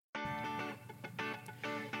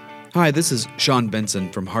Hi, this is Sean Benson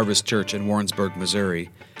from Harvest Church in Warrensburg, Missouri.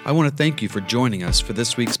 I want to thank you for joining us for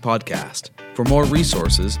this week's podcast. For more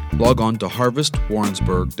resources, log on to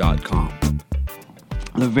harvestwarrensburg.com.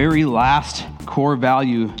 The very last core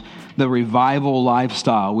value, the revival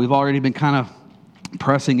lifestyle. We've already been kind of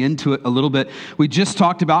pressing into it a little bit. We just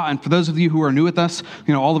talked about, and for those of you who are new with us,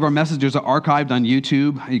 all of our messages are archived on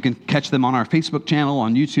YouTube. You can catch them on our Facebook channel,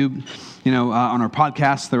 on YouTube, on our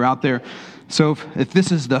podcasts. They're out there. So if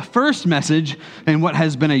this is the first message in what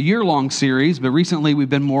has been a year-long series, but recently we've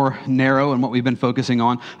been more narrow in what we've been focusing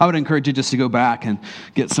on, I would encourage you just to go back and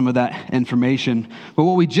get some of that information. But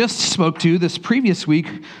what we just spoke to this previous week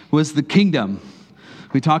was the kingdom.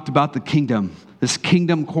 We talked about the kingdom, this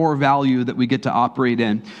kingdom core value that we get to operate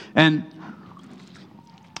in. And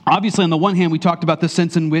obviously, on the one hand, we talked about the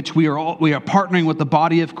sense in which we are partnering with the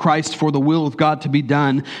body of Christ for the will of God to be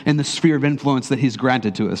done in the sphere of influence that He's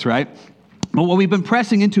granted to us, right? But what we've been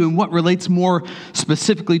pressing into and what relates more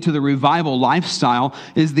specifically to the revival lifestyle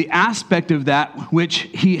is the aspect of that which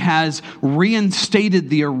He has reinstated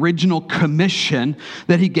the original commission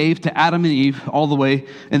that He gave to Adam and Eve all the way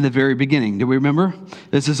in the very beginning. Do we remember?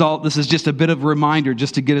 This is just a bit of a reminder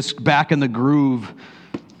just to get us back in the groove.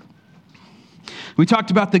 We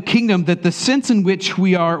talked about the kingdom, that the sense in which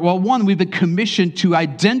we are, we've been commissioned to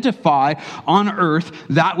identify on earth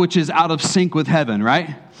that which is out of sync with heaven,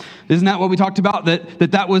 right? Isn't that what we talked about?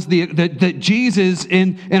 That was that Jesus,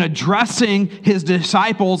 in addressing His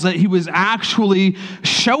disciples, that He was actually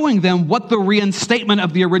showing them what the reinstatement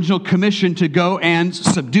of the original commission to go and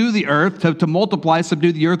subdue the earth, to multiply,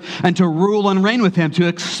 subdue the earth, and to rule and reign with Him, to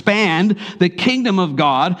expand the kingdom of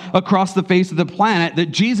God across the face of the planet,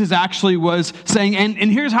 that Jesus actually was saying, and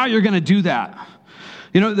here's how you're going to do that.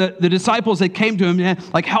 The disciples, they came to Him,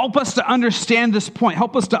 help us to understand this point.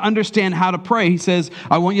 Help us to understand how to pray. He says,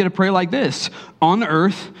 I want you to pray like this, on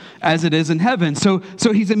earth as it is in heaven. So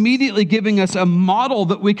He's immediately giving us a model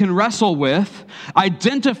that we can wrestle with,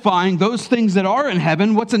 identifying those things that are in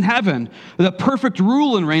heaven. What's in heaven? The perfect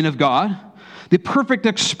rule and reign of God. The perfect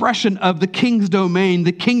expression of the king's domain,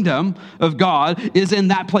 the kingdom of God, is in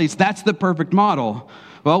that place. That's the perfect model.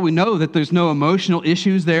 Well, we know that there's no emotional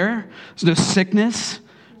issues there. There's no sickness,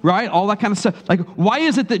 right? All that kind of stuff. Why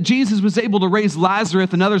is it that Jesus was able to raise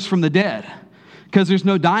Lazarus and others from the dead? Because there's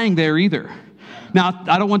no dying there either. Now,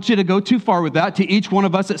 I don't want you to go too far with that. To each one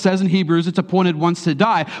of us, it says in Hebrews, it's appointed once to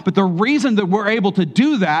die. But the reason that we're able to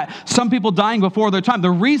do that, some people dying before their time,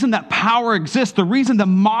 the reason that power exists, the reason the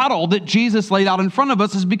model that Jesus laid out in front of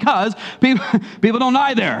us is because people don't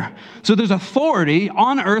die there. So there's authority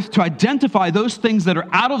on earth to identify those things that are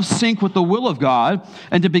out of sync with the will of God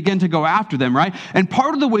and to begin to go after them, right? And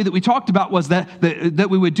part of the way that we talked about was that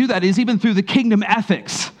we would do that is even through the kingdom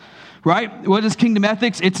ethics. Right? What is kingdom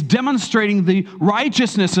ethics? It's demonstrating the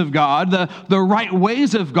righteousness of God, the right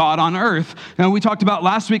ways of God on earth. And we talked about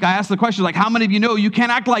last week, I asked the question, how many of you know you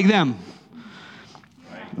can't act like them?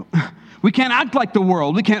 Right. We can't act like the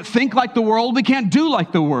world. We can't think like the world. We can't do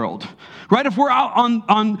like the world. Right? If we're out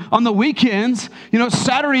on the weekends,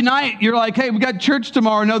 Saturday night, you're like, hey, we got church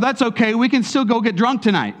tomorrow. No, that's okay. We can still go get drunk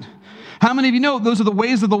tonight. How many of you know those are the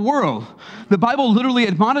ways of the world? The Bible literally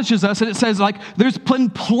admonishes us, and it says, there's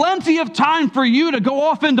been plenty of time for you to go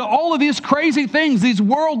off into all of these crazy things, these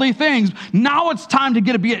worldly things. Now it's time to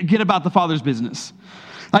get about the Father's business.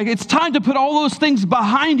 It's time to put all those things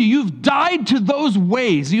behind you. You've died to those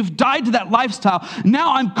ways. You've died to that lifestyle.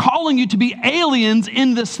 Now I'm calling you to be aliens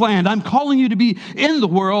in this land. I'm calling you to be in the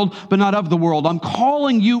world, but not of the world. I'm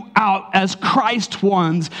calling you out as Christ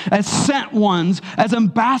ones, as sent ones, as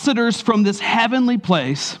ambassadors from this heavenly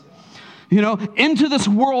place, into this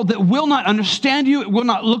world that will not understand you, it will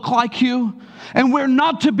not look like you, and we're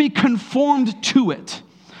not to be conformed to it.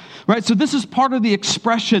 Right, so this is part of the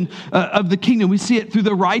expression of the kingdom. We see it through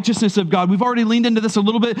the righteousness of God. We've already leaned into this a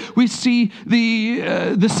little bit. We see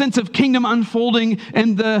the sense of kingdom unfolding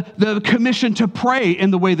and the commission to pray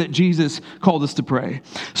in the way that Jesus called us to pray.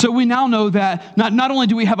 So we now know that not only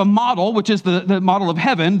do we have a model, which is the model of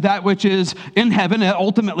heaven, that which is in heaven, and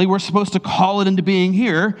ultimately we're supposed to call it into being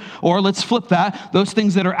here, or let's flip that, those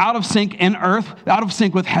things that are out of sync in earth, out of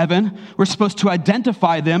sync with heaven, we're supposed to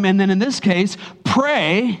identify them, and then in this case,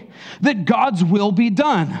 pray that God's will be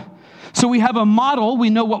done. So we have a model.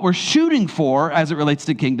 We know what we're shooting for as it relates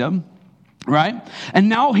to kingdom, right? And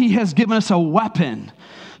now He has given us a weapon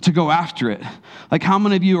to go after it. How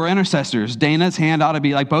many of you are intercessors? Dana's hand ought to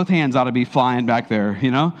be, both hands ought to be flying back there,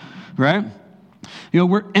 right?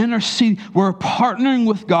 We're interceding. We're partnering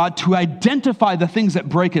with God to identify the things that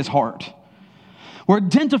break His heart. We're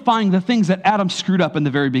identifying the things that Adam screwed up in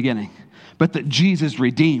the very beginning, but that Jesus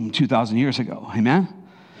redeemed 2,000 years ago. Amen?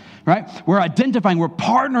 right? We're identifying, we're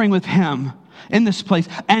partnering with him in this place.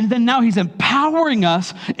 And then now he's empowering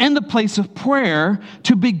us in the place of prayer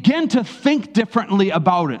to begin to think differently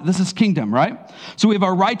about it. This is kingdom, right? So we have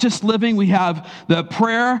our righteous living, we have the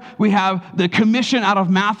prayer, we have the commission out of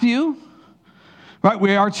Matthew, right?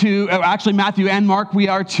 We are to, actually Matthew and Mark, we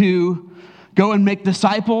are to go and make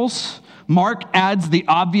disciples. Mark adds the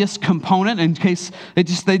obvious component in case they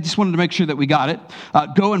just wanted to make sure that we got it.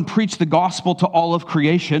 Go and preach the gospel to all of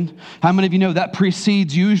creation. How many of you know that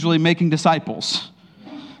precedes usually making disciples,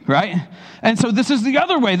 right? And so this is the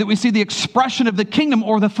other way that we see the expression of the kingdom,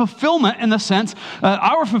 or the fulfillment, in the sense,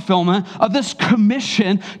 our fulfillment of this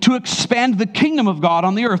commission to expand the kingdom of God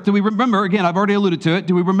on the earth. Do we remember, again, I've already alluded to it,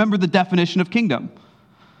 do we remember the definition of kingdom?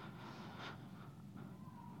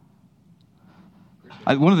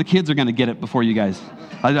 One of the kids are going to get it before you guys.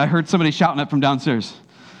 I heard somebody shouting it from downstairs.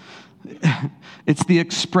 It's the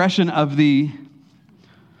expression of the,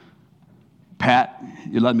 Pat,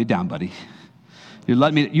 you let me down, buddy.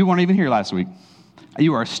 You weren't even here last week.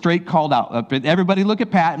 You are straight called out. Everybody look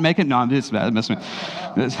at Pat and make it, no, I'm just messing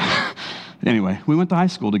with. Anyway, we went to high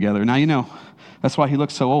school together. Now you know. That's why he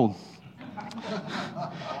looks so old.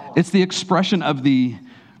 It's the expression of the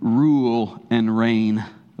rule and reign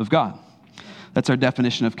of God. That's our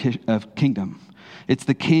definition of kingdom. It's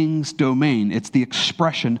the king's domain. It's the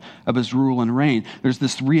expression of his rule and reign. There's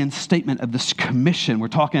this reinstatement of this commission. We're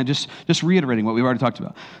talking, just reiterating what we've already talked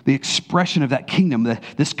about. The expression of that kingdom,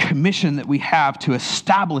 this commission that we have to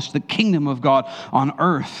establish the kingdom of God on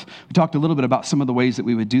earth. We talked a little bit about some of the ways that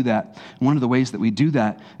we would do that. One of the ways that we do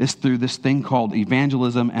that is through this thing called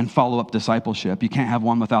evangelism and follow-up discipleship. You can't have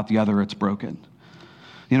one without the other. It's broken.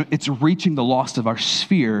 It's reaching the lost of our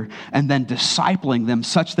sphere and then discipling them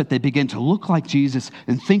such that they begin to look like Jesus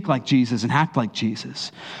and think like Jesus and act like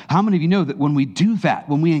Jesus. How many of you know that when we do that,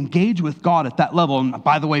 when we engage with God at that level, and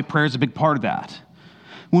by the way, prayer is a big part of that.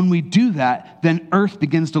 When we do that, then earth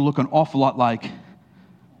begins to look an awful lot like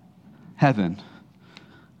heaven.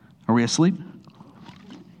 Are we asleep?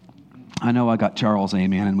 I know I got Charles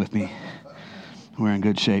amening with me. We're in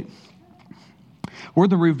good shape. Where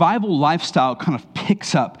the revival lifestyle kind of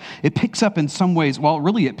picks up. It picks up in some ways, well,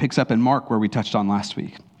 really it picks up in Mark, where we touched on last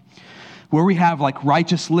week. Where we have like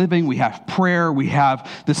righteous living, we have prayer, we have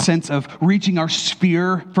the sense of reaching our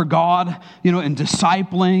sphere for God, and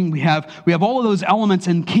discipling. We have all of those elements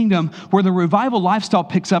in kingdom. Where the revival lifestyle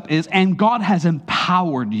picks up is, and God has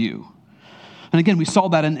empowered you. And again, we saw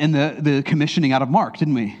that in the commissioning out of Mark,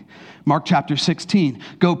 didn't we? Mark chapter 16,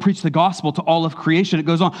 go preach the gospel to all of creation. It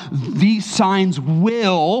goes on, these signs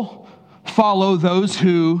will follow those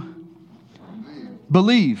who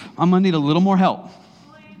believe. I'm going to need a little more help.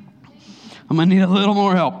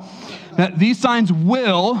 These signs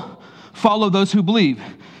will follow those who believe.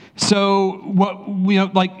 So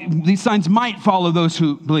these signs might follow those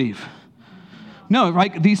who believe. No,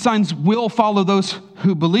 right? These signs will follow those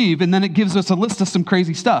who believe. And then it gives us a list of some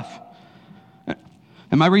crazy stuff.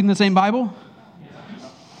 Am I reading the same Bible?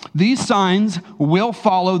 These signs will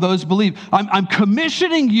follow those who believe. I'm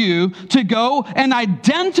commissioning you to go and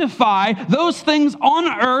identify those things on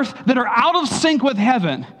earth that are out of sync with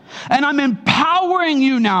heaven. And I'm empowering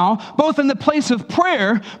you now, both in the place of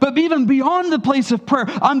prayer, but even beyond the place of prayer.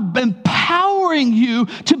 I'm empowering you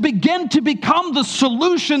to begin to become the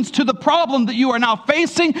solutions to the problem that you are now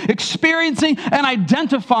facing, experiencing, and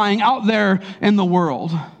identifying out there in the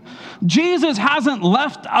world. Jesus hasn't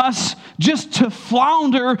left us just to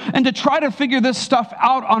flounder and to try to figure this stuff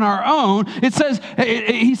out on our own.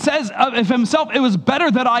 He says of himself, it was better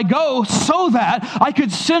that I go so that I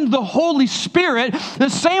could send the Holy Spirit, the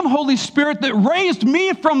same Holy Spirit that raised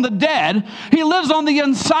me from the dead. He lives on the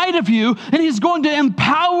inside of you, and he's going to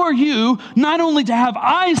empower you not only to have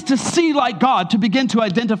eyes to see like God, to begin to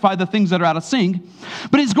identify the things that are out of sync,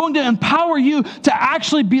 but he's going to empower you to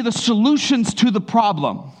actually be the solutions to the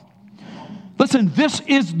problem. Listen, this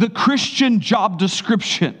is the Christian job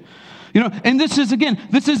description. And this is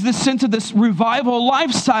the sense of this revival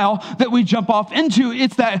lifestyle that we jump off into.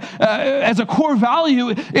 It's that as a core value,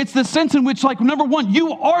 it's the sense in which, number one,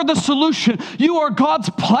 you are the solution. You are God's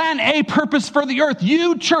plan A purpose for the earth.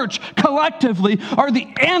 You, church, collectively are the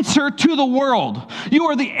answer to the world. You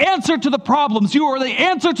are the answer to the problems. You are the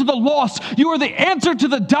answer to the lost. You are the answer to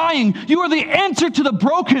the dying. You are the answer to the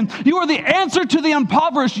broken. You are the answer to the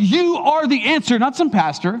impoverished. You are the answer, not some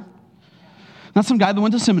pastor. Not some guy that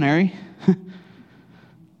went to seminary.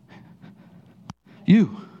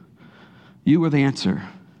 You are the answer.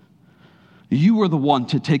 You are the one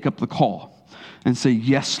to take up the call and say,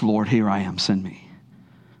 yes, Lord, here I am, send me.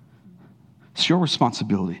 It's your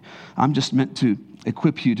responsibility. I'm just meant to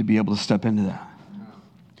equip you to be able to step into that.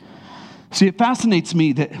 See, it fascinates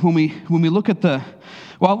me that when we look at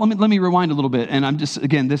well, let me rewind a little bit, and it's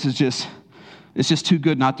just too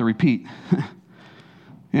good not to repeat.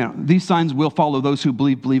 These signs will follow those who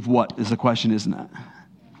believe. Believe what is the question, isn't it?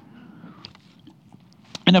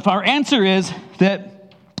 And if our answer is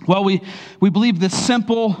that, well, we believe this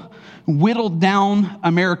simple, whittled down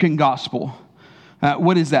American gospel,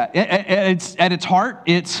 what is that? At its heart,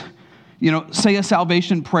 it's, say a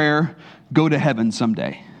salvation prayer, go to heaven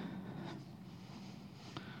someday.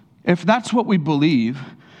 If that's what we believe,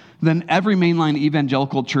 then every mainline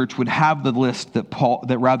evangelical church would have the list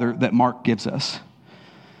that Mark gives us.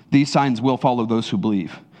 These signs will follow those who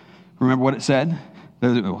believe. Remember what it said?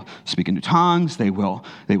 They will speak in new tongues. They will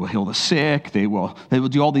heal the sick. They will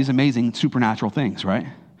do all these amazing supernatural things, right?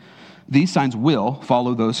 These signs will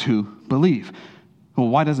follow those who believe. Well,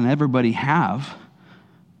 why doesn't everybody have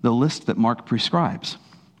the list that Mark prescribes?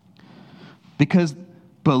 Because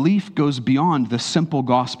belief goes beyond the simple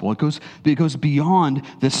gospel. It goes beyond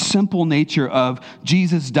the simple nature of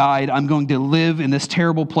Jesus died. I'm going to live in this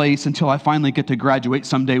terrible place until I finally get to graduate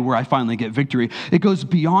someday where I finally get victory. It goes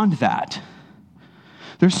beyond that.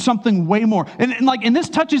 There's something way more. And this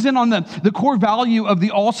touches in on the core value of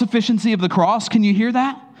the all-sufficiency of the cross. Can you hear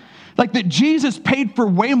that? Like that Jesus paid for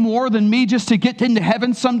way more than me just to get into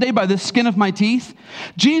heaven someday by the skin of my teeth.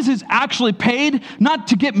 Jesus actually paid not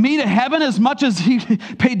to get me to heaven as much as he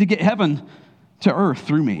paid to get heaven to earth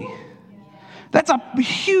through me. That's a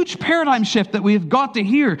huge paradigm shift that we have got to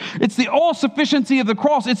hear. It's the all-sufficiency of the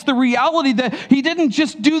cross. It's the reality that he didn't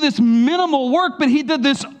just do this minimal work, but he did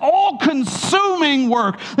this all-consuming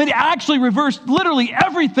work. That he actually reversed literally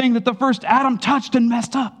everything that the first Adam touched and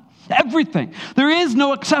messed up. Everything. There is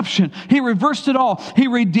no exception. He reversed it all. He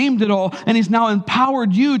redeemed it all. And he's now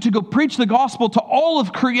empowered you to go preach the gospel to all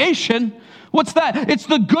of creation. What's that? It's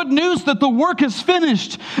the good news that the work is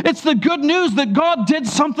finished. It's the good news that God did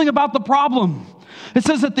something about the problem. It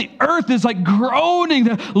says that the earth is like groaning,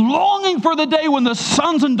 longing for the day when the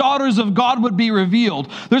sons and daughters of God would be revealed.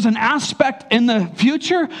 There's an aspect in the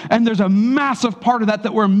future, and there's a massive part of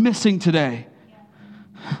that we're missing today.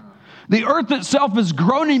 The earth itself is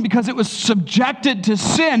groaning because it was subjected to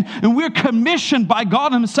sin, and we're commissioned by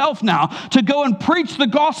God himself now to go and preach the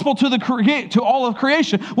gospel to all of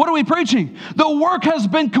creation. What are we preaching? The work has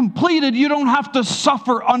been completed. You don't have to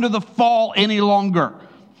suffer under the fall any longer.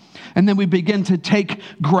 And then we begin to take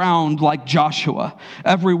ground like Joshua.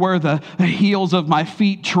 Everywhere the heels of my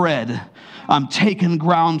feet tread, I'm taking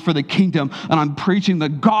ground for the kingdom, and I'm preaching the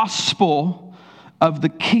gospel of the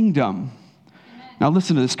kingdom. Now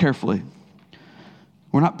listen to this carefully.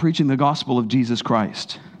 We're not preaching the gospel of Jesus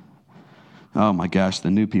Christ. Oh my gosh,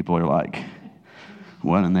 the new people are like,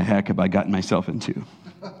 what in the heck have I gotten myself into?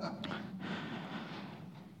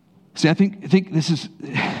 See, I think this is,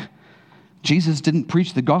 Jesus didn't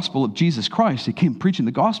preach the gospel of Jesus Christ. He came preaching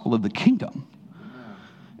the gospel of the kingdom.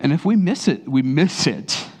 And if we miss it, we miss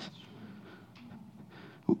it.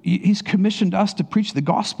 He's commissioned us to preach the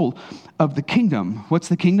gospel of the kingdom. What's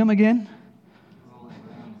the kingdom again?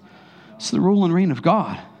 It's the rule and reign of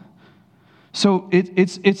God. So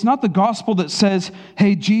it's not the gospel that says,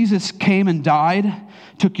 hey, Jesus came and died,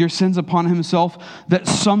 took your sins upon himself, that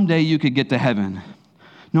someday you could get to heaven.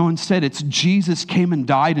 No, instead, it's Jesus came and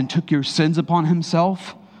died and took your sins upon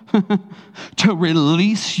himself to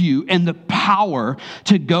release you and the power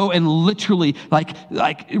to go and literally like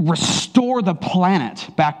restore the planet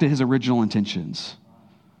back to his original intentions.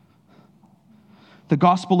 The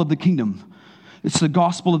gospel of the kingdom. It's the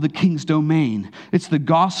gospel of the king's domain. It's the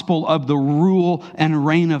gospel of the rule and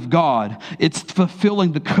reign of God. It's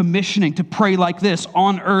fulfilling the commissioning to pray like this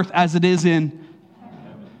on earth as it is in.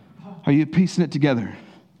 Are you piecing it together?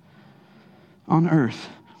 On earth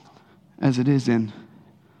as it is in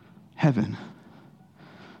heaven.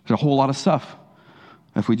 There's a whole lot of stuff,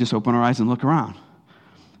 if we just open our eyes and look around,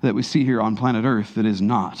 that we see here on planet earth that is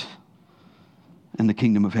not in the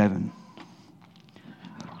kingdom of heaven.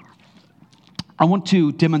 I want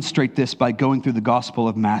to demonstrate this by going through the Gospel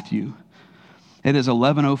of Matthew. It is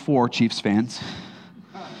 11:04, Chiefs fans.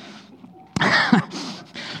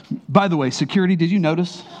 By the way, security, did you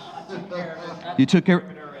notice? You took care.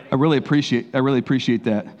 I really appreciate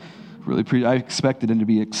that. I expected him to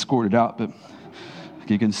be escorted out, but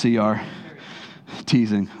you can see our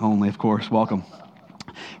teasing only, of course. Welcome.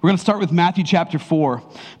 We're going to start with Matthew chapter 4.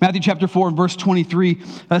 Matthew chapter 4 and verse 23.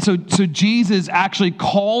 So Jesus actually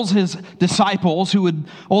calls his disciples, who would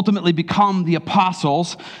ultimately become the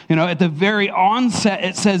apostles. At the very onset,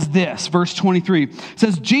 it says this, verse 23. It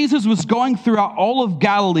says, Jesus was going throughout all of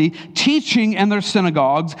Galilee, teaching in their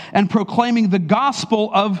synagogues and proclaiming the gospel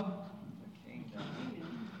of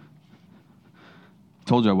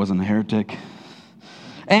Told you I wasn't a heretic.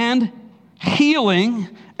 And healing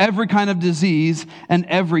every kind of disease and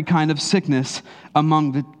every kind of sickness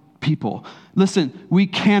among the people. Listen, we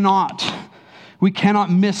cannot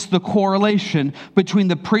miss the correlation between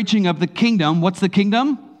the preaching of the kingdom. What's the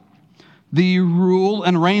kingdom? The rule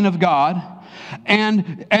and reign of God.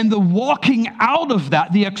 And the walking out of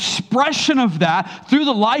that, the expression of that through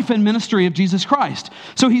the life and ministry of Jesus Christ.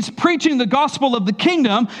 So he's preaching the gospel of the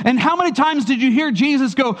kingdom. And how many times did you hear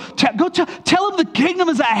Jesus go tell him the kingdom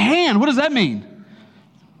is at hand? What does that mean?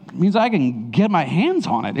 It means I can get my hands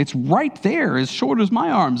on it. It's right there, as short as my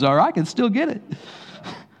arms are. I can still get it.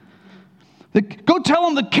 Go tell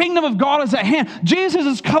them the kingdom of God is at hand. Jesus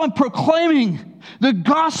is coming proclaiming the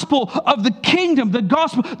gospel of the kingdom, the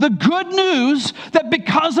gospel, the good news that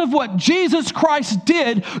because of what Jesus Christ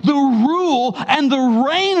did, the rule and the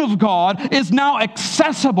reign of God is now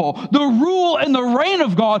accessible. The rule and the reign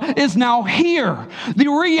of God is now here. The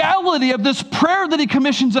reality of this prayer that he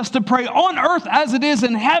commissions us to pray on earth as it is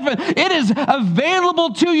in heaven, it is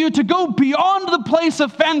available to you to go beyond the place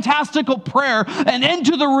of fantastical prayer and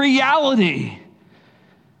into the reality.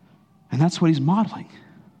 And that's what he's modeling.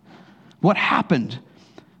 What happened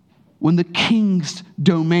when the king's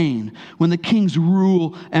domain, when the king's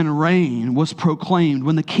rule and reign was proclaimed,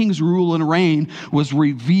 when the king's rule and reign was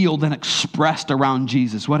revealed and expressed around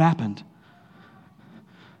Jesus? What happened?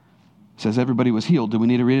 It says everybody was healed. Do we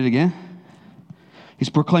need to read it again? He's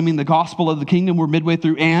proclaiming the gospel of the kingdom. We're midway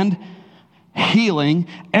through. And healing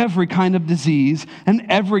every kind of disease and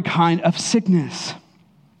every kind of sickness.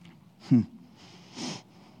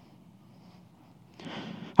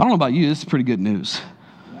 I don't know about you, this is pretty good news.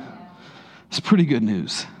 It's pretty good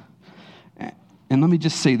news. And let me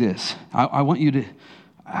just say this. I want you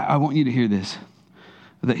to hear this.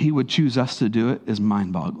 That he would choose us to do it is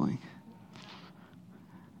mind-boggling.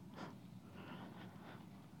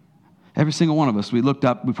 Every single one of us, we looked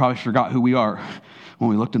up, we probably forgot who we are when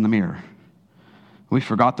we looked in the mirror. We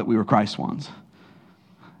forgot that we were Christ's ones.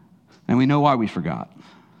 And we know why we forgot.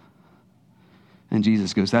 And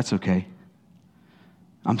Jesus goes, that's okay.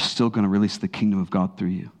 I'm still going to release the kingdom of God through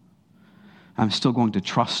you. I'm still going to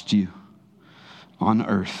trust you on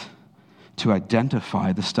earth to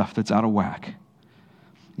identify the stuff that's out of whack,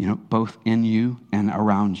 both in you and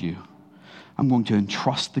around you. I'm going to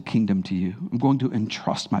entrust the kingdom to you. I'm going to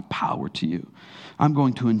entrust my power to you. I'm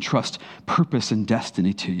going to entrust purpose and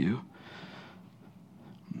destiny to you.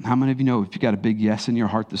 How many of you know if you got a big yes in your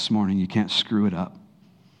heart this morning, you can't screw it up?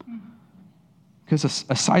 Because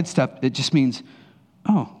a sidestep, it just means,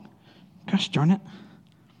 oh, gosh darn it,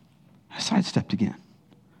 I sidestepped again.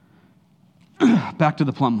 Back to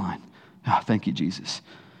the plumb line. Oh, thank you, Jesus.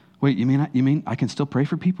 Wait, you mean I can still pray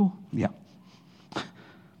for people? Yeah.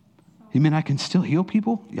 You mean I can still heal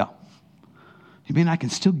people? Yeah. You mean I can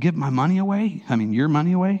still give my money away? Your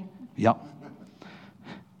money away? Yep.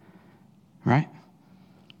 Right?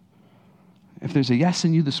 If there's a yes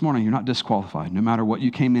in you this morning, you're not disqualified, no matter what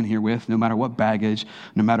you came in here with, no matter what baggage,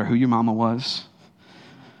 no matter who your mama was.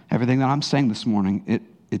 Everything that I'm saying this morning,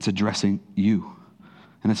 it's addressing you,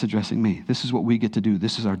 and it's addressing me. This is what we get to do.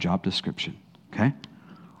 This is our job description, okay?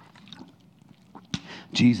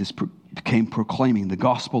 Jesus came proclaiming the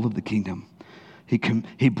gospel of the kingdom.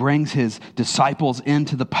 He brings his disciples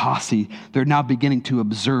into the posse. They're now beginning to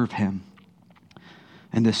observe him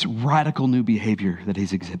and this radical new behavior that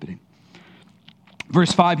he's exhibiting.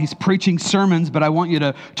 Verse 5, he's preaching sermons, but I want you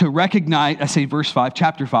to recognize, I say verse 5,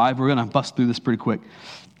 chapter 5, we're going to bust through this pretty quick.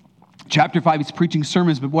 Chapter 5, he's preaching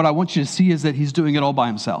sermons, but what I want you to see is that he's doing it all by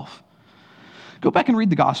himself. Go back and read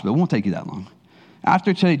the gospel. It won't take you that long.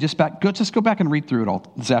 After today, just go back and read through it all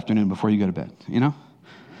this afternoon before you go to bed,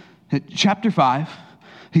 Chapter 5,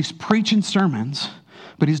 he's preaching sermons,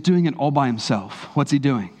 but he's doing it all by himself. What's he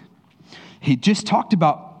doing? He just talked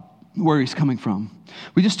about where he's coming from.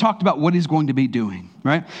 We just talked about what he's going to be doing,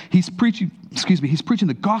 right? He's preaching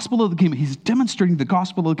the gospel of the kingdom. He's demonstrating the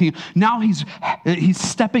gospel of the kingdom. Now he's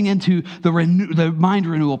stepping into the mind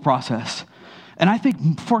renewal process. And I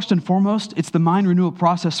think first and foremost, it's the mind renewal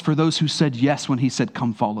process for those who said yes when he said,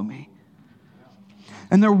 come follow me.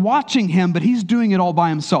 And they're watching him, but he's doing it all by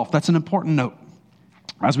himself. That's an important note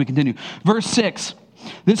as we continue. Verse 6.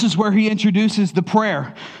 This is where he introduces the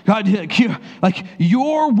prayer. God, like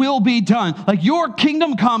your will be done. Like your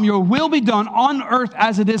kingdom come, your will be done on earth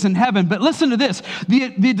as it is in heaven. But listen to this.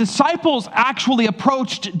 The disciples actually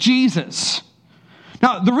approached Jesus.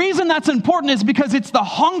 Now, the reason that's important is because it's the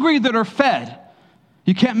hungry that are fed.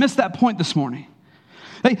 You can't miss that point this morning.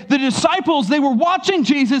 The disciples, they were watching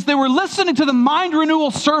Jesus. They were listening to the mind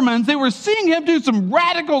renewal sermons. They were seeing him do some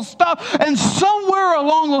radical stuff. And somewhere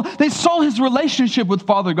along, they saw his relationship with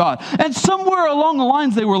Father God. And somewhere along the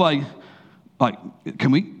lines, they were like,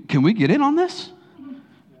 can we get in on this?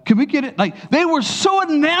 Can we get it? Like, they were so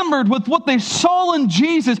enamored with what they saw in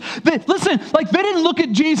Jesus. They didn't look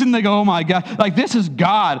at Jesus and they go, oh my God, like this is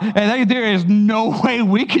God. And there is no way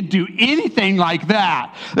we could do anything like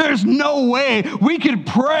that. There's no way we could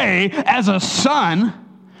pray as a son.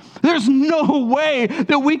 There's no way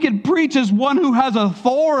that we could preach as one who has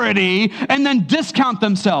authority and then discount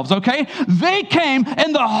themselves, okay? They came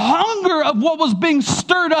and the hunger of what was being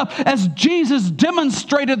stirred up as Jesus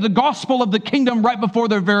demonstrated the gospel of the kingdom right before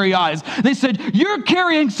their very eyes. They said, you're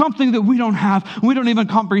carrying something that we don't have. We don't even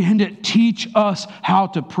comprehend it. Teach us how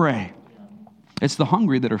to pray. It's the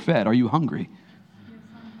hungry that are fed. Are you hungry?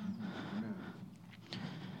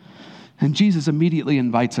 And Jesus immediately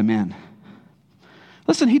invites him in.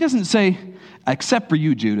 Listen, he doesn't say, except for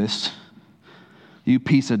you, Judas, you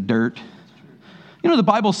piece of dirt. You know, the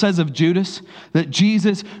Bible says of Judas that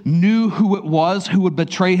Jesus knew who it was who would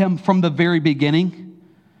betray him from the very beginning.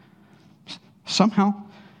 Somehow,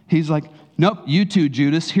 he's like, nope, you too,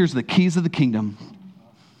 Judas. Here's the keys of the kingdom.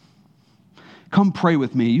 Come pray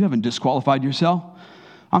with me. You haven't disqualified yourself.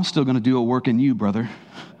 I'm still going to do a work in you, brother.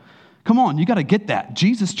 Come on, you got to get that.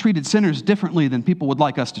 Jesus treated sinners differently than people would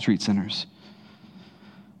like us to treat sinners.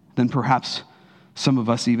 Then perhaps some of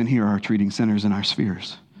us even here are treating sinners in our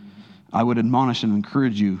spheres. I would admonish and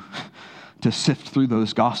encourage you to sift through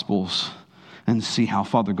those gospels and see how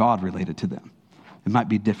Father God related to them. It might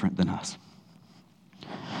be different than us.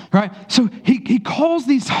 Right? So he calls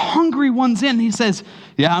these hungry ones in. He says,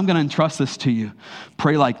 yeah, I'm going to entrust this to you.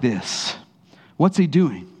 Pray like this. What's he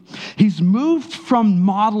doing? He's moved from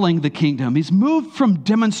modeling the kingdom. He's moved from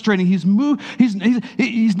demonstrating. You're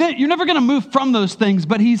never going to move from those things,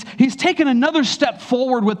 but he's taken another step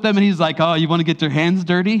forward with them, and he's like, oh, you want to get your hands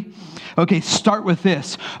dirty? Okay, start with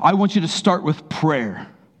this. I want you to start with prayer.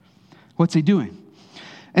 What's he doing?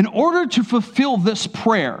 In order to fulfill this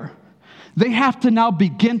prayer, they have to now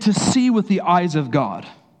begin to see with the eyes of God.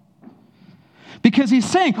 Because he's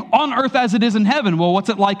saying, on earth as it is in heaven. Well, what's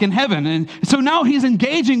it like in heaven? And so now he's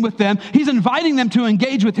engaging with them. He's inviting them to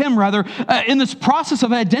engage with him, rather, in this process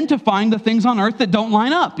of identifying the things on earth that don't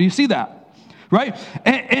line up. Do you see that? Right?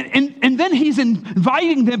 And then he's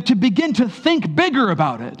inviting them to begin to think bigger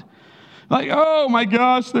about it. Like, oh my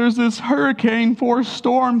gosh, there's this hurricane force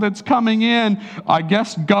storm that's coming in. I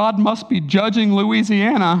guess God must be judging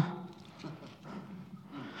Louisiana.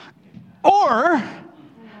 Or,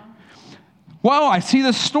 well, I see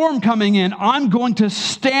this storm coming in. I'm going to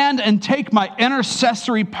stand and take my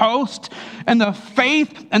intercessory post and the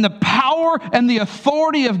faith and the power and the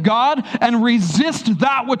authority of God and resist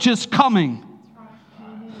that which is coming.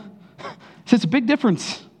 So it's a big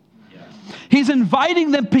difference. He's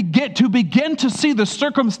inviting them to begin to see the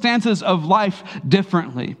circumstances of life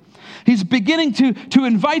differently. He's beginning to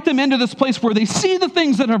invite them into this place where they see the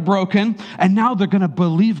things that are broken, and now they're going to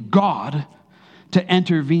believe God to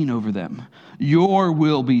intervene over them. Your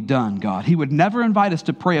will be done, God. He would never invite us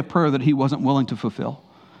to pray a prayer that he wasn't willing to fulfill.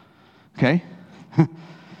 Okay? Are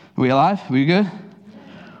we alive? Are we good?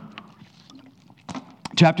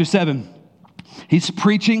 Chapter 7. He's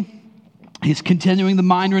preaching. He's continuing the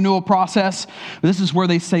mind renewal process. This is where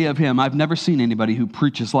they say of him, I've never seen anybody who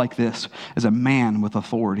preaches like this as a man with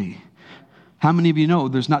authority. How many of you know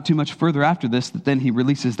there's not too much further after this that then he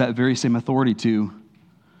releases that very same authority to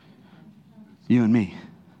you and me?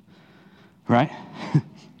 Right?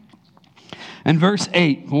 And verse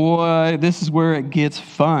 8, boy, this is where it gets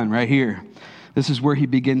fun right here. This is where he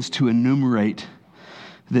begins to enumerate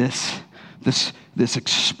this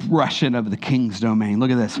expression of the king's domain. Look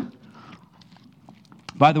at this.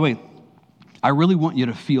 By the way, I really want you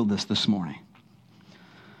to feel this morning.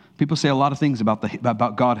 People say a lot of things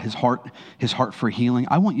about God, his heart for healing.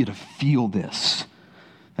 I want you to feel this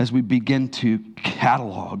as we begin to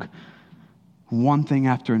catalog one thing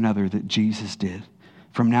after another that Jesus did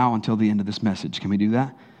from now until the end of this message. Can we do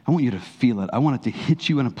that? I want you to feel it. I want it to hit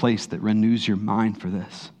you in a place that renews your mind for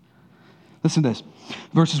this. Listen to this.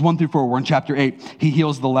 Verses 1 through 4, we're in chapter 8. He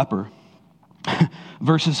heals the leper.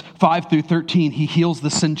 Verses 5 through 13, he heals the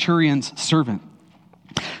centurion's servant.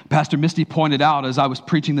 Pastor Misty pointed out as I was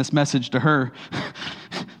preaching this message to her,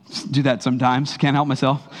 do that sometimes, can't help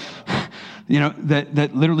myself.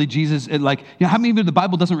 That literally Jesus, how many of you, the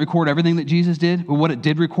Bible doesn't record everything that Jesus did? But what it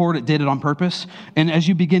did record, it did it on purpose. And as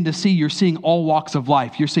you begin to see, you're seeing all walks of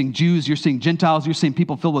life. You're seeing Jews, you're seeing Gentiles, you're seeing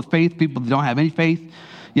people filled with faith, people that don't have any faith.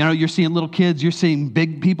 You're seeing little kids, you're seeing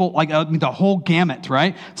big people, the whole gamut,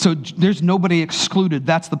 right? So there's nobody excluded.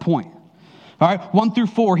 That's the point. All right,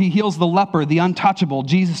 1-4, he heals the leper, the untouchable.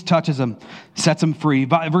 Jesus touches him, sets him free.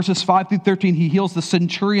 Verses 5-13, he heals the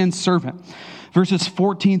centurion's servant. Verses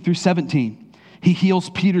 14-17, he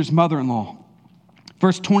heals Peter's mother-in-law.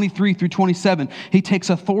 Verse 23-27, he takes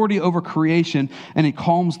authority over creation and he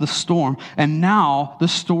calms the storm. And now the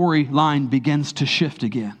storyline begins to shift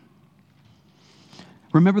again.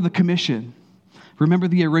 Remember the commission. Remember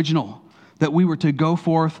the original, that we were to go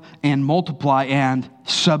forth and multiply and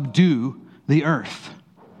subdue the earth.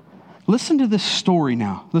 Listen to this story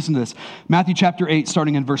now. Listen to this. Matthew chapter 8,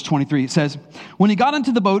 starting in verse 23. It says, when he got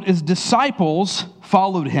into the boat, his disciples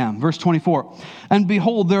followed him. Verse 24. And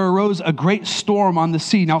behold, there arose a great storm on the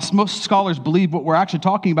sea. Now, most scholars believe what we're actually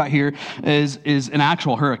talking about here is an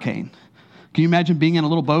actual hurricane. Can you imagine being in a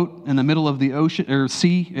little boat in the middle of the ocean or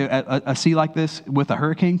sea, a sea like this with a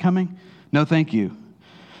hurricane coming? No, thank you.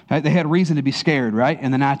 They had reason to be scared, right,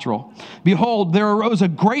 in the natural. Behold, there arose a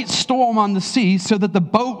great storm on the sea so that the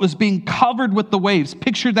boat was being covered with the waves.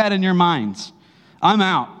 Picture that in your minds. I'm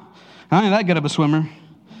out. I ain't that good of a swimmer.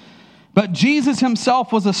 But Jesus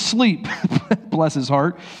himself was asleep. Bless his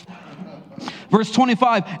heart. Verse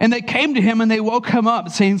 25, and they came to him and they woke him up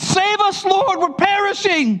saying, save us, Lord, we're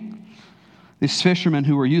perishing. These fishermen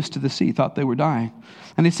who were used to the sea thought they were dying.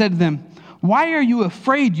 And he said to them, why are you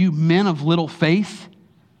afraid, you men of little faith?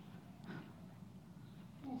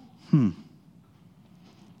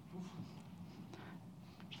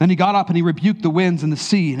 Then he got up and he rebuked the winds and the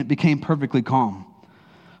sea, and it became perfectly calm.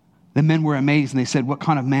 The men were amazed, and they said, what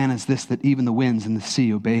kind of man is this that even the winds and the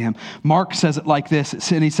sea obey him? Mark says it like this,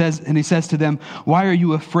 and he says to them, why are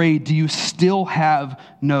you afraid? Do you still have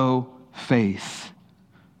no faith?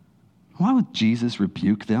 Why would Jesus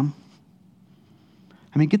rebuke them?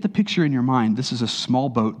 I mean, get the picture in your mind. This is a small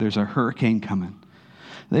boat. There's a hurricane coming.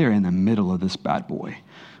 They are in the middle of this bad boy.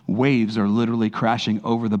 Waves are literally crashing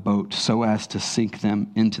over the boat so as to sink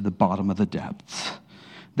them into the bottom of the depths.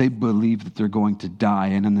 They believe that they're going to die,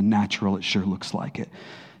 and in the natural, it sure looks like it.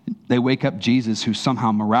 They wake up Jesus, who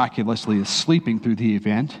somehow miraculously is sleeping through the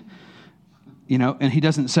event, and he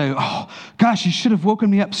doesn't say, oh, gosh, you should have woken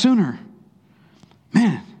me up sooner.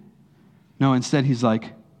 Man. No, instead, he's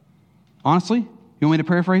like, honestly, you want me to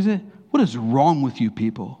paraphrase it? What is wrong with you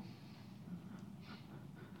people?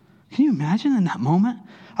 Can you imagine in that moment?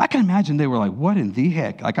 I can imagine they were like, what in the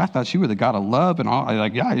heck? Like, I thought you were the God of love and all.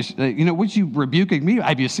 Like, yeah, was you rebuking me?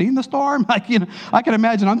 Have you seen the storm? I can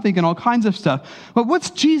imagine I'm thinking all kinds of stuff. But what's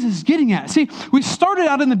Jesus getting at? See, we started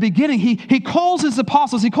out in the beginning. He calls his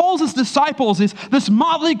apostles, he calls his disciples, this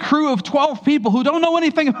motley crew of 12 people who don't know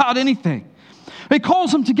anything about anything. He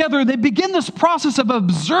calls them together, and they begin this process of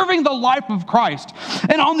observing the life of Christ.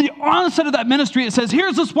 And on the onset of that ministry, it says,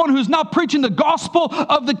 here's this one who's now preaching the gospel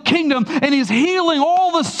of the kingdom, and he's healing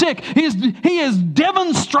all the sick. He is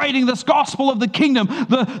demonstrating this gospel of the kingdom,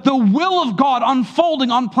 the will of God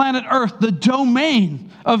unfolding on planet Earth, the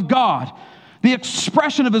domain of God, the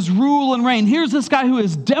expression of his rule and reign. Here's this guy who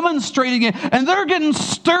is demonstrating it, and they're getting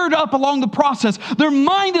stirred up along the process. Their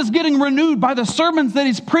mind is getting renewed by the sermons that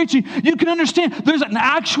he's preaching. You can understand there's an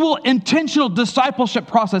actual intentional discipleship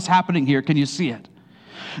process happening here. Can you see it?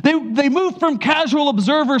 They move from casual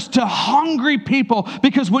observers to hungry people,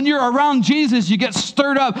 because when you're around Jesus, you get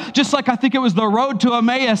stirred up. Just like I think it was the road to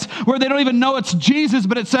Emmaus, where they don't even know it's Jesus,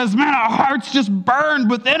 but it says, man, our hearts just burned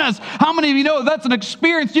within us. How many of you know that's an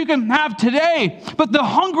experience you can have today? But the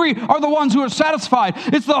hungry are the ones who are satisfied.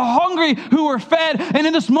 It's the hungry who are fed. And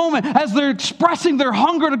in this moment, as they're expressing their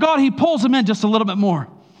hunger to God, he pulls them in just a little bit more.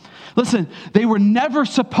 Listen, they were never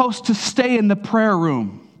supposed to stay in the prayer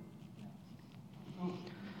room.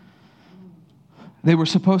 They were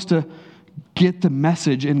supposed to get the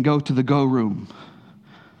message and go to the go room.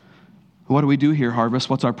 What do we do here, Harvest?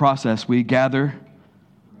 What's our process? We gather,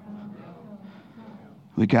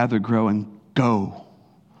 grow, and go.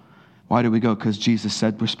 Why do we go? Because Jesus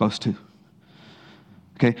said we're supposed to.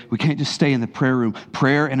 Okay, we can't just stay in the prayer room.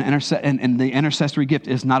 Prayer and the intercessory gift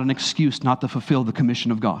is not an excuse not to fulfill the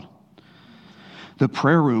commission of God. The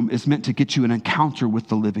prayer room is meant to get you an encounter with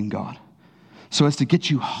the living God. So as to get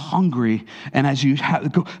you hungry, and as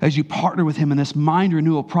you partner with him in this mind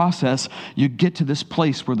renewal process, you get to this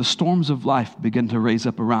place where the storms of life begin to raise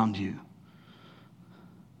up around you.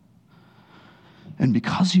 And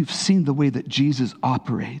because you've seen the way that Jesus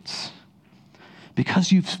operates,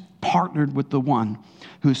 because you've partnered with the one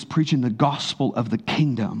who's preaching the gospel of the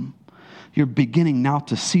kingdom, you're beginning now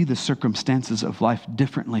to see the circumstances of life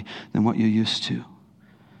differently than what you used to.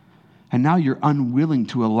 And now you're unwilling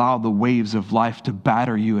to allow the waves of life to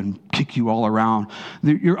batter you and kick you all around.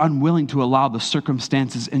 You're unwilling to allow the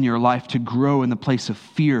circumstances in your life to grow in the place of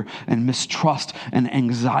fear and mistrust and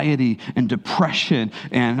anxiety and depression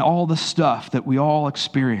and all the stuff that we all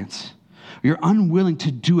experience. You're unwilling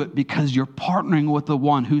to do it because you're partnering with the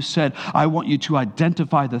one who said, I want you to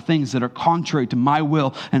identify the things that are contrary to my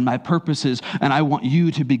will and my purposes, and I want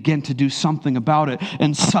you to begin to do something about it.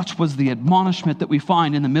 And such was the admonishment that we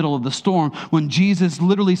find in the middle of the storm when Jesus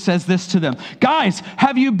literally says this to them. Guys,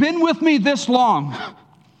 have you been with me this long?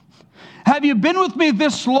 Have you been with me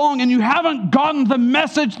this long and you haven't gotten the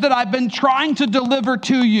message that I've been trying to deliver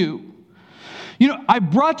to you? You know, I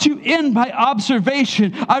brought you in by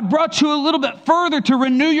observation. I brought you a little bit further to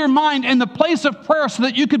renew your mind in the place of prayer so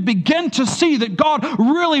that you could begin to see that God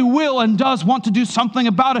really will and does want to do something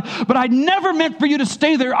about it. But I never meant for you to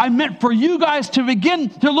stay there. I meant for you guys to begin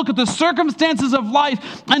to look at the circumstances of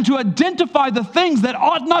life and to identify the things that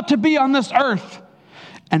ought not to be on this earth,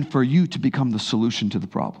 and for you to become the solution to the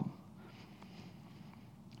problem.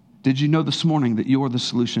 Did you know this morning that you're the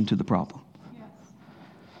solution to the problem?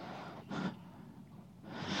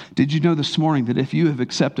 Did you know this morning that if you have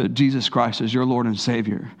accepted Jesus Christ as your Lord and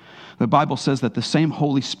Savior, the Bible says that the same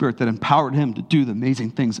Holy Spirit that empowered him to do the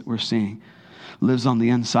amazing things that we're seeing lives on the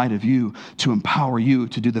inside of you to empower you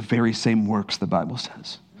to do the very same works, the Bible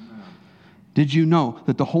says. Amen. Did you know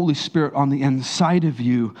that the Holy Spirit on the inside of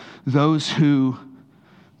you, those who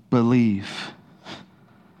believe,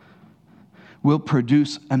 will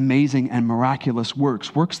produce amazing and miraculous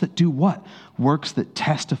works. Works that do what? Works that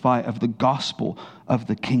testify of the gospel of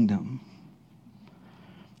the kingdom.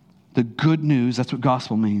 The good news, that's what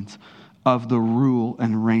gospel means, of the rule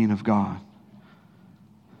and reign of God.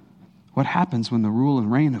 What happens when the rule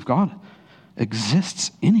and reign of God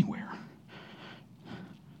exists anywhere?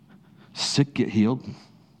 Sick get healed.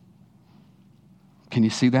 Can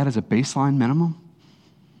you see that as a baseline minimum?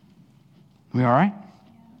 We all right?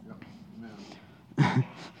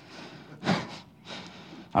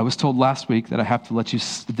 I was told last week that I have to let you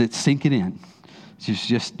sink it in.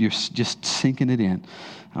 You're just sinking it in.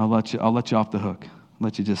 I'll let you off the hook.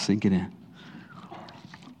 Let you just sink it in.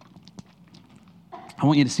 I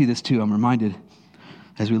want you to see this too. I'm reminded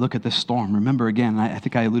as we look at this storm. Remember again, I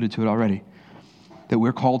think I alluded to it already, that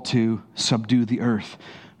we're called to subdue the earth.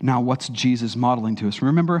 Now, what's Jesus modeling to us?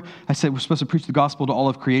 Remember, I said we're supposed to preach the gospel to all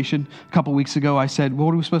of creation. A couple weeks ago, I said, well,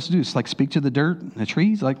 what are we supposed to do? It's like speak to the dirt and the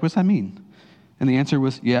trees? Like, what's that mean? And the answer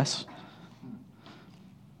was yes.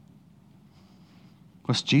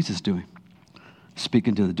 What's Jesus doing?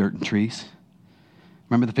 Speaking to the dirt and trees.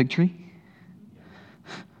 Remember the fig tree?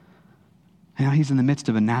 And now he's in the midst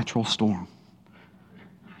of a natural storm.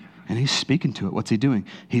 And he's speaking to it. What's he doing?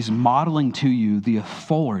 He's modeling to you the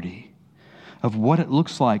authority of what it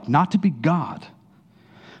looks like not to be God,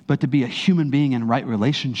 but to be a human being in right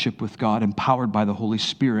relationship with God, empowered by the Holy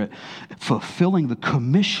Spirit, fulfilling the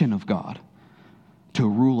commission of God to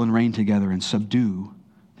rule and reign together and subdue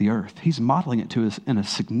the earth. He's modeling it to us in a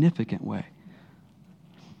significant way.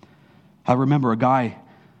 I remember a guy,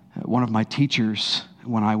 one of my teachers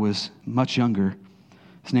when I was much younger,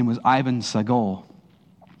 his name was Ivan Segal,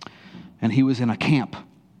 and he was in a camp.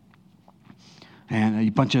 And a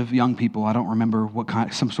bunch of young people, I don't remember what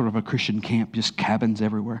kind, some sort of a Christian camp, just cabins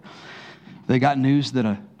everywhere. They got news that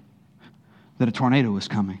a tornado was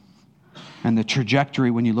coming. And the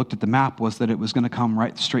trajectory, when you looked at the map, was that it was going to come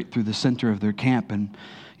right straight through the center of their camp. And,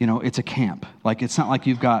 you know, it's a camp. Like, it's not like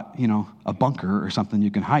you've got, you know, a bunker or something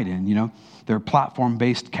you can hide in, you know. They're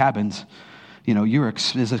platform-based cabins. You know, you're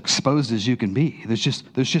as exposed as you can be. There's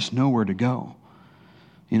just nowhere to go.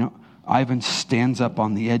 You know, Ivan stands up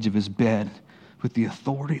on the edge of his bed with the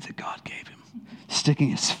authority that God gave him, sticking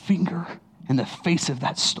his finger in the face of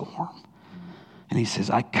that storm. And he says,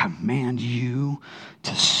 I command you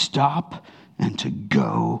to stop and to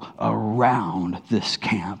go around this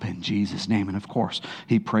camp in Jesus' name. And of course,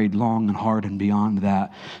 he prayed long and hard and beyond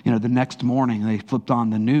that. You know, the next morning they flipped on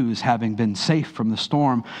the news, having been safe from the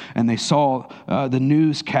storm, and they saw the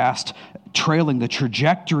newscast trailing the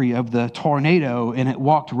trajectory of the tornado, and it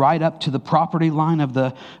walked right up to the property line of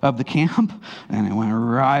the camp, and it went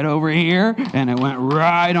right over here, and it went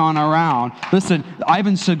right on around. Listen,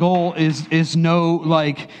 Ivan Segal is no,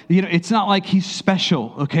 like, you know, it's not like he's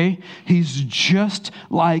special, okay? He's just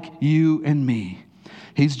like you and me.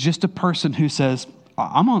 He's just a person who says,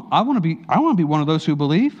 I want to be one of those who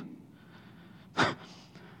believe.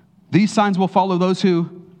 These signs will follow those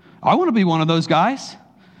who, I want to be one of those guys.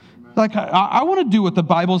 Like, I want to do what the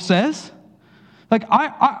Bible says. Like,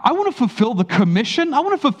 I want to fulfill the commission. I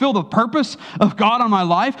want to fulfill the purpose of God on my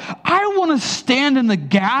life. I want to stand in the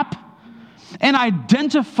gap and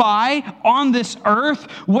identify on this earth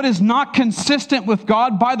what is not consistent with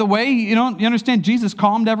God. By the way, you understand Jesus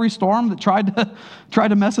calmed every storm that tried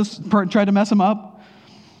to mess him up.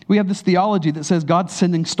 We have this theology that says God's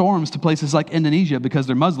sending storms to places like Indonesia because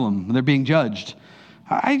they're Muslim and they're being judged.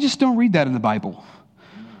 I just don't read that in the Bible.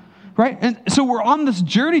 Right? And so we're on this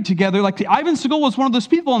journey together. Like Ivan Segal was one of those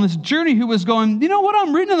people on this journey who was going, you know what,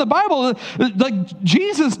 I'm reading in the Bible. Like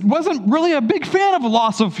Jesus wasn't really a big fan of the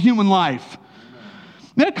loss of human life.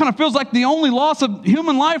 It kind of feels like the only loss of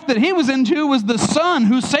human life that he was into was the Son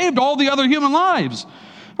who saved all the other human lives.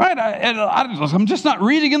 Right? I'm just not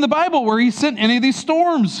reading in the Bible where he sent any of these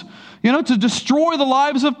storms, to destroy the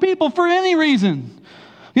lives of people for any reason.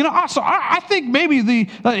 So I think maybe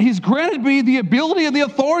he's granted me the ability and the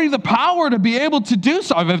authority, the power to be able to do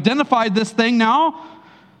so. I've identified this thing now.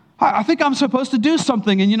 I think I'm supposed to do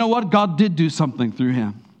something. And you know what? God did do something through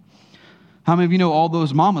him. How many of you know all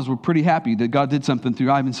those mamas were pretty happy that God did something through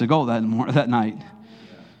Ivan Segal that night?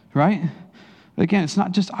 Right? Again, it's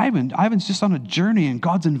not just Ivan. Ivan's just on a journey, and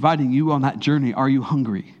God's inviting you on that journey. Are you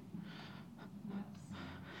hungry?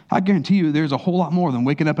 I guarantee you there's a whole lot more than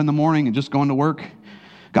waking up in the morning and just going to work.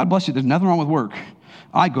 God bless you. There's nothing wrong with work.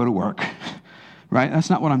 I go to work, right? That's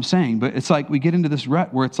not what I'm saying. But it's like we get into this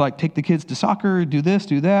rut where it's like, take the kids to soccer, do this,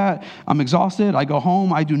 do that. I'm exhausted. I go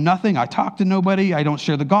home. I do nothing. I talk to nobody. I don't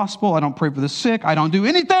share the gospel. I don't pray for the sick. I don't do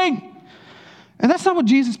anything. And that's not what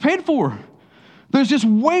Jesus paid for. There's just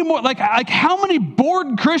way more. Like how many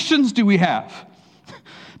bored Christians do we have?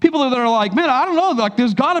 People that are like, man, I don't know. Like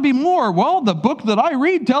there's got to be more. Well, the book that I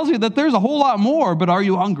read tells you that there's a whole lot more. But are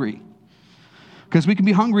you hungry? Because we can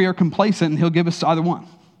be hungry or complacent, and he'll give us either one,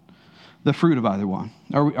 the fruit of either one.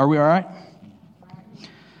 Are we all right?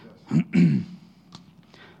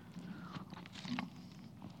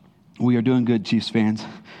 We are doing good, Chiefs fans.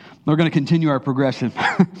 We're going to continue our progression.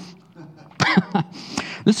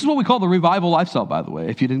 This is what we call the revival lifestyle, by the way,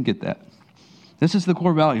 if you didn't get that. This is the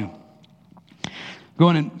core value.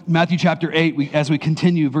 Going in Matthew chapter 8, as we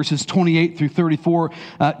continue, verses 28 through 34,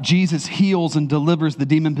 Jesus heals and delivers the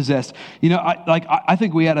demon-possessed. I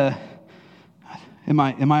think we had a... Am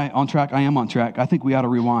I on track? I am on track. I think we ought to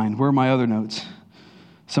rewind. Where are my other notes?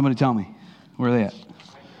 Somebody tell me. Where are they at?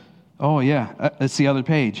 Oh, yeah. It's the other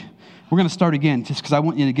page. We're going to start again just because I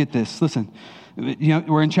want you to get this. Listen,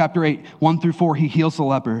 we're in chapter 8. 1 through 4, he heals the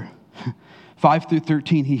leper. 5 through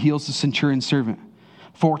 13, he heals the centurion's servant.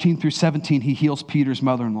 14 through 17, he heals Peter's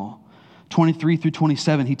mother-in-law. 23 through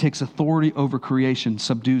 27, he takes authority over creation,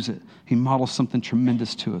 subdues it. He models something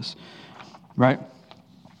tremendous to us, right?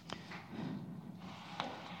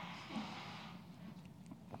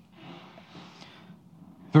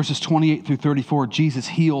 Verses 28 through 34, Jesus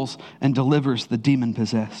heals and delivers the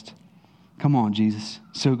demon-possessed. Come on, Jesus.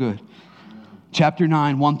 So good. Chapter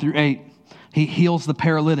 9, 1 through 8, he heals the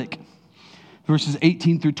paralytic. Verses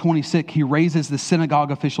 18 through 26, he raises the synagogue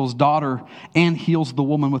official's daughter and heals the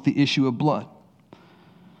woman with the issue of blood.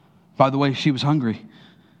 By the way, she was hungry.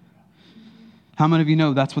 How many of you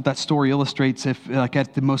know that's what that story illustrates? If, like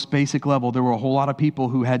at the most basic level, there were a whole lot of people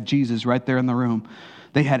who had Jesus right there in the room.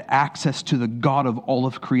 They had access to the God of all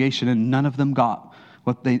of creation, and none of them got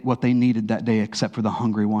what they needed that day except for the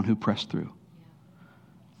hungry one who pressed through.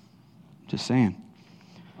 Just saying.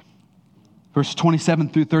 Verse 27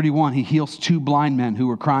 through 31, he heals 2 blind men who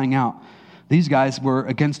were crying out. These guys were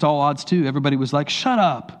against all odds too. Everybody was like, shut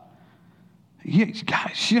up.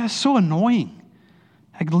 She's so annoying.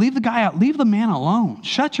 Like, leave the guy out. Leave the man alone.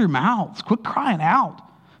 Shut your mouths. Quit crying out.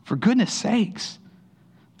 For goodness sakes.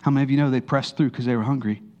 How many of you know they pressed through because they were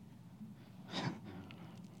hungry?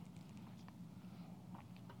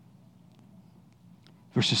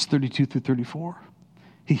 Verses 32 through 34,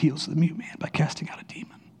 he heals the mute man by casting out a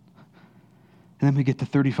demon. And then we get to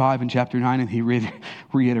 35 in chapter 9, and he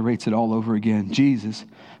reiterates it all over again. Jesus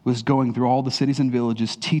was going through all the cities and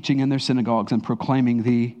villages, teaching in their synagogues and proclaiming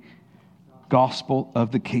the gospel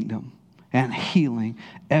of the kingdom and healing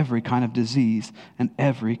every kind of disease and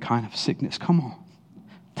every kind of sickness. Come on.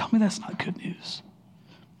 Tell me that's not good news.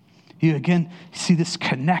 You again see this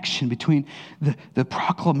connection between the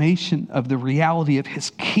proclamation of the reality of his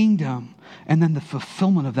kingdom and then the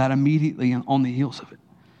fulfillment of that immediately on the heels of it.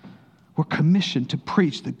 We're commissioned to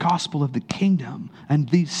preach the gospel of the kingdom, and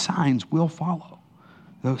these signs will follow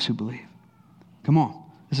those who believe. Come on.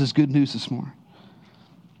 This is good news this morning.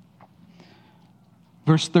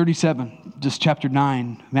 Verse 37, just chapter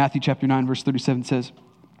 9, Matthew chapter 9, verse 37 says,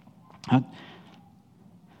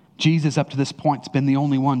 Jesus up to this point has been the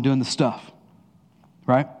only one doing the stuff,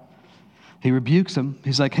 right? He rebukes them.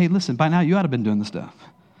 He's like, hey, listen, by now you ought to have been doing the stuff,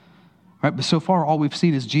 right? But so far all we've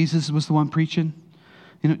seen is Jesus was the one preaching.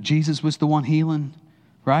 Jesus was the one healing,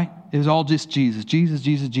 right? It was all just Jesus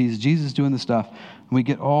doing the stuff. And we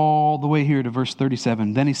get all the way here to verse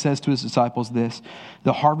 37. Then he says to his disciples this,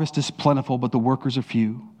 the harvest is plentiful, but the workers are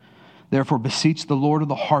few. Therefore, beseech the Lord of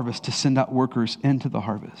the harvest to send out workers into the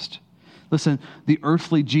harvest. Listen, the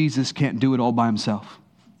earthly Jesus can't do it all by himself.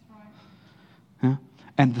 Yeah?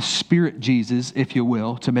 And the Spirit Jesus, if you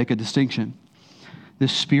will, to make a distinction, the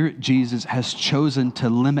Spirit Jesus has chosen to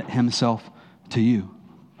limit himself to you.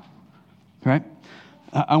 Right?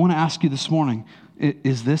 I want to ask you this morning,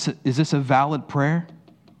 is this a valid prayer?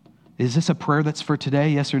 Is this a prayer that's for today,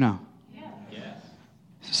 yes or no? Yes.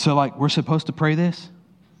 So we're supposed to pray this?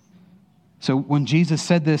 So when Jesus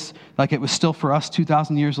said this, it was still for us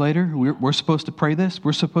 2,000 years later, we're supposed to pray this.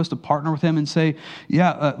 We're supposed to partner with him and say,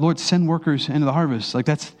 Lord, send workers into the harvest.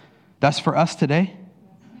 That's for us today.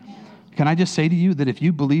 Can I just say to you that if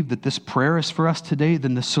you believe that this prayer is for us today,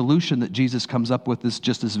 then the solution that Jesus comes up with is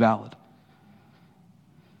just as valid.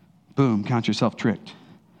 Boom, count yourself tricked.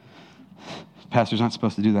 Pastors aren't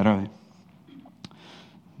supposed to do that, are they?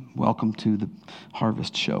 Welcome to the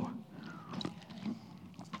harvest show.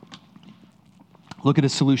 Look at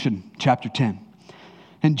his solution, chapter 10.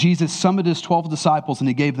 And Jesus summoned his 12 disciples, and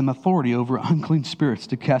he gave them authority over unclean spirits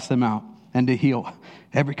to cast them out and to heal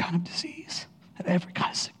every kind of disease and every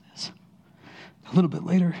kind of sickness. A little bit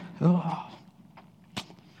later,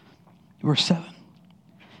 verse 7,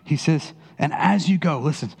 he says, and as you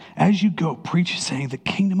go, preach saying the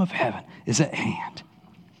kingdom of heaven is at hand.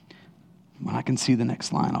 When I can see the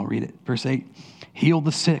next line, I'll read it. Verse 8, heal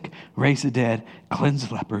the sick, raise the dead, cleanse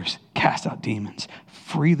the lepers, cast out demons.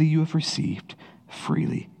 Freely you have received,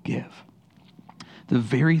 freely give. The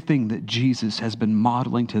very thing that Jesus has been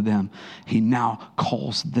modeling to them, he now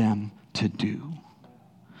calls them to do.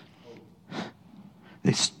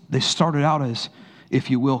 They started out as, if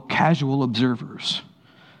you will, casual observers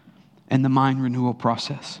in the mind renewal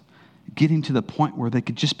process, getting to the point where they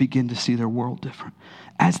could just begin to see their world different.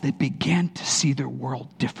 As they began to see their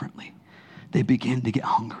world differently, they began to get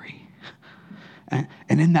hungry. And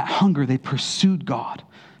in that hunger, they pursued God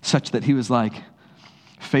such that he was like,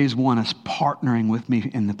 phase 1 is partnering with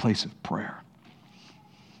me in the place of prayer.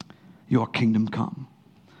 Your kingdom come.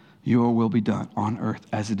 Your will be done on earth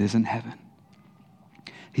as it is in heaven.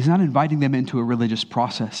 He's not inviting them into a religious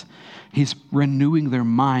process. He's renewing their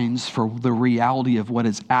minds for the reality of what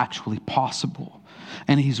is actually possible.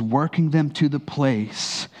 And he's working them to the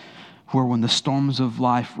place where when the storms of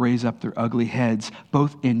life raise up their ugly heads,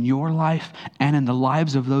 both in your life and in the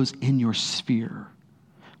lives of those in your sphere,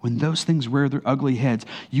 when those things rear their ugly heads,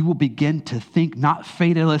 you will begin to think not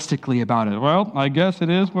fatalistically about it. Well, I guess it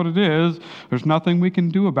is what it is. There's nothing we can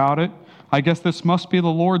do about it. I guess this must be the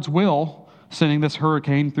Lord's will, sending this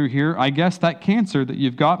hurricane through here. I guess that cancer that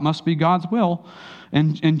you've got must be God's will.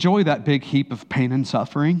 And enjoy that big heap of pain and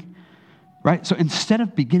suffering. Right? So instead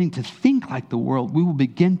of beginning to think like the world, we will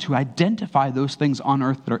begin to identify those things on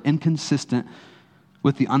earth that are inconsistent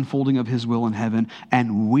with the unfolding of his will in heaven.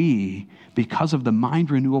 And we, because of the mind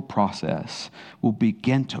renewal process, will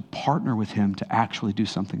begin to partner with him to actually do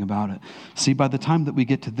something about it. See, by the time that we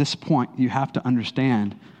get to this point, you have to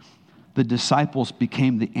understand the disciples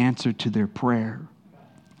became the answer to their prayer.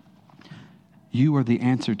 You are the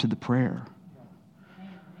answer to the prayer.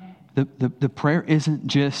 The prayer isn't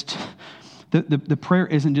just... The prayer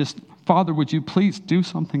isn't just, Father, would you please do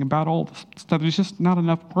something about all this stuff? There's just not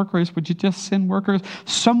enough workers. Would you just send workers?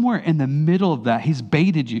 Somewhere in the middle of that, he's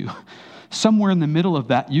baited you. Somewhere in the middle of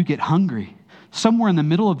that, you get hungry. Somewhere in the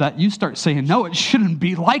middle of that, you start saying, no, it shouldn't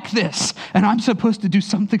be like this. And I'm supposed to do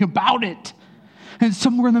something about it. And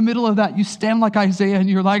somewhere in the middle of that, you stand like Isaiah and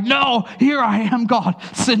you're like, no, here I am, God,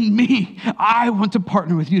 send me. I want to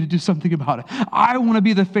partner with you to do something about it. I want to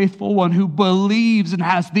be the faithful one who believes and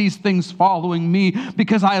has these things following me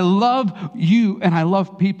because I love you and I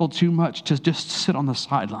love people too much to just sit on the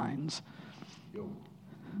sidelines.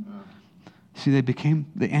 See, they became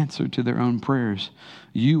the answer to their own prayers.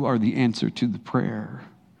 You are the answer to the prayer.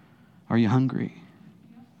 Are you hungry?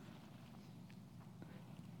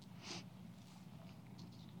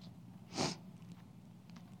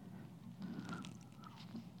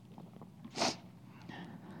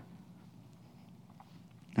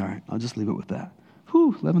 All right, I'll just leave it with that.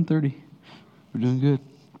 11:30. We're doing good.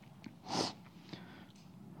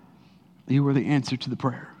 You were the answer to the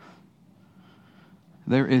prayer.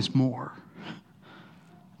 There is more.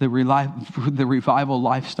 The revival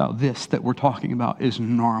lifestyle, that we're talking about, is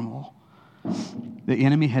normal. The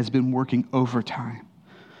enemy has been working overtime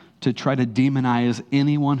to try to demonize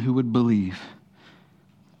anyone who would believe,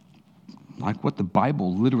 like what the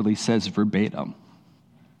Bible literally says verbatim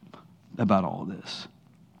about all of this.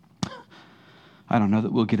 I don't know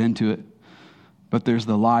that we'll get into it, but there's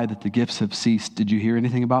the lie that the gifts have ceased. Did you hear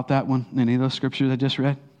anything about that one? Any of those scriptures I just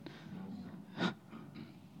read?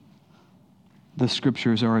 The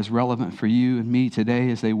scriptures are as relevant for you and me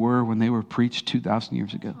today as they were when they were preached 2,000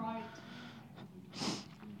 years ago. Right.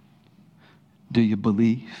 Do you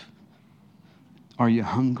believe? Are you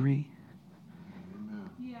hungry?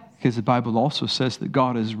 Because the Bible also says that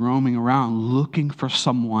God is roaming around looking for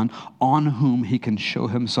someone on whom he can show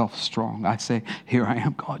himself strong. I say, here I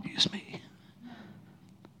am, God, use me.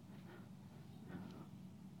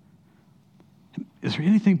 Is there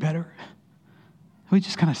anything better? We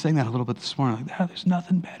just kind of sang that a little bit this morning. Like, there's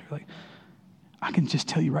nothing better. Like, I can just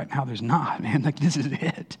tell you right now, there's not, man. Like, this is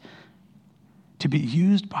it. To be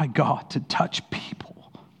used by God to touch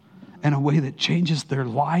people in a way that changes their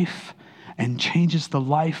life and changes the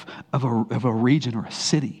life of a region or a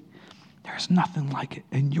city. There's nothing like it.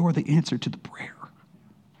 And you're the answer to the prayer.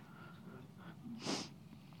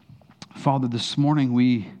 Father, this morning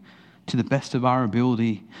we, to the best of our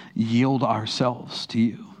ability, yield ourselves to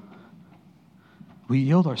you. We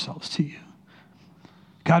yield ourselves to you.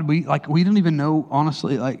 God, we don't even know,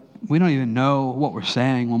 honestly, we don't even know what we're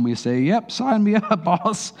saying when we say, yep, sign me up,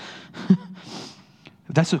 boss.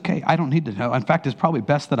 That's okay. I don't need to know. In fact, it's probably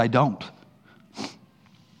best that I don't.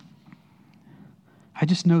 I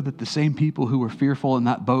just know that the same people who were fearful in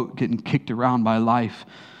that boat getting kicked around by life,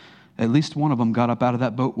 at least one of them got up out of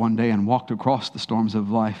that boat one day and walked across the storms of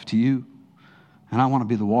life to you. And I want to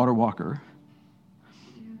be the water walker.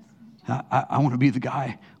 I want to be the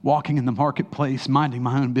guy walking in the marketplace, minding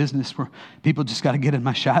my own business, where people just got to get in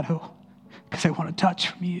my shadow because they want to touch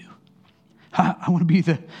from you. I want to be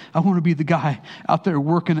the guy out there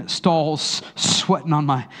working at stalls, sweating on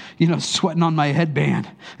my headband,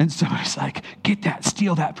 and somebody's like, "Get that,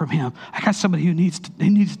 steal that from him." I got somebody who needs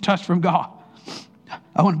a touch from God.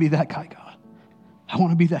 I want to be that guy, God. I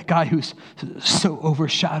want to be that guy who's so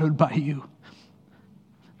overshadowed by you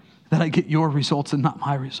that I get your results and not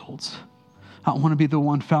my results. I want to be the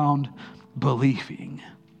one found believing.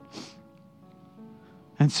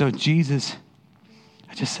 And so, Jesus,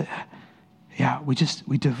 I just said,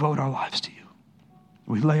 we devote our lives to you.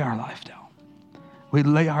 We lay our life down. We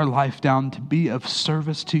lay our life down to be of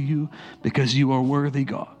service to you because you are worthy,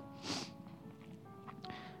 God.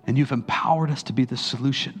 And you've empowered us to be the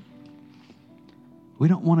solution. We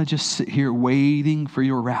don't want to just sit here waiting for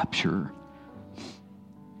your rapture,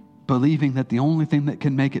 believing that the only thing that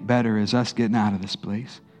can make it better is us getting out of this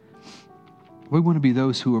place. We want to be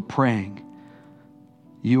those who are praying,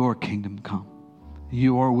 your kingdom come.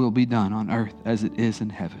 Your will be done on earth as it is in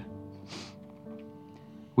heaven.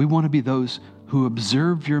 We want to be those who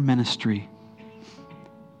observe your ministry.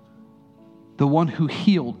 The one who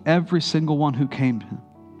healed every single one who came to him.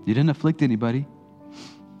 You didn't afflict anybody.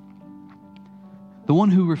 The one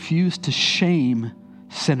who refused to shame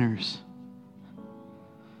sinners.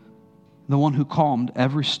 The one who calmed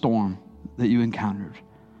every storm that you encountered.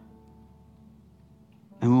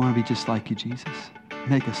 And we want to be just like you, Jesus.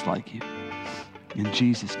 Make us like you. In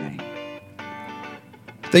Jesus' name.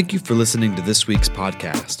 Thank you for listening to this week's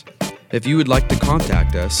podcast. If you would like to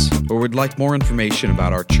contact us or would like more information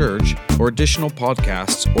about our church or additional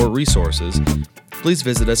podcasts or resources, please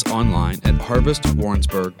visit us online at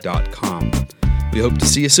harvestwarrensburg.com. We hope to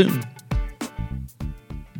see you soon.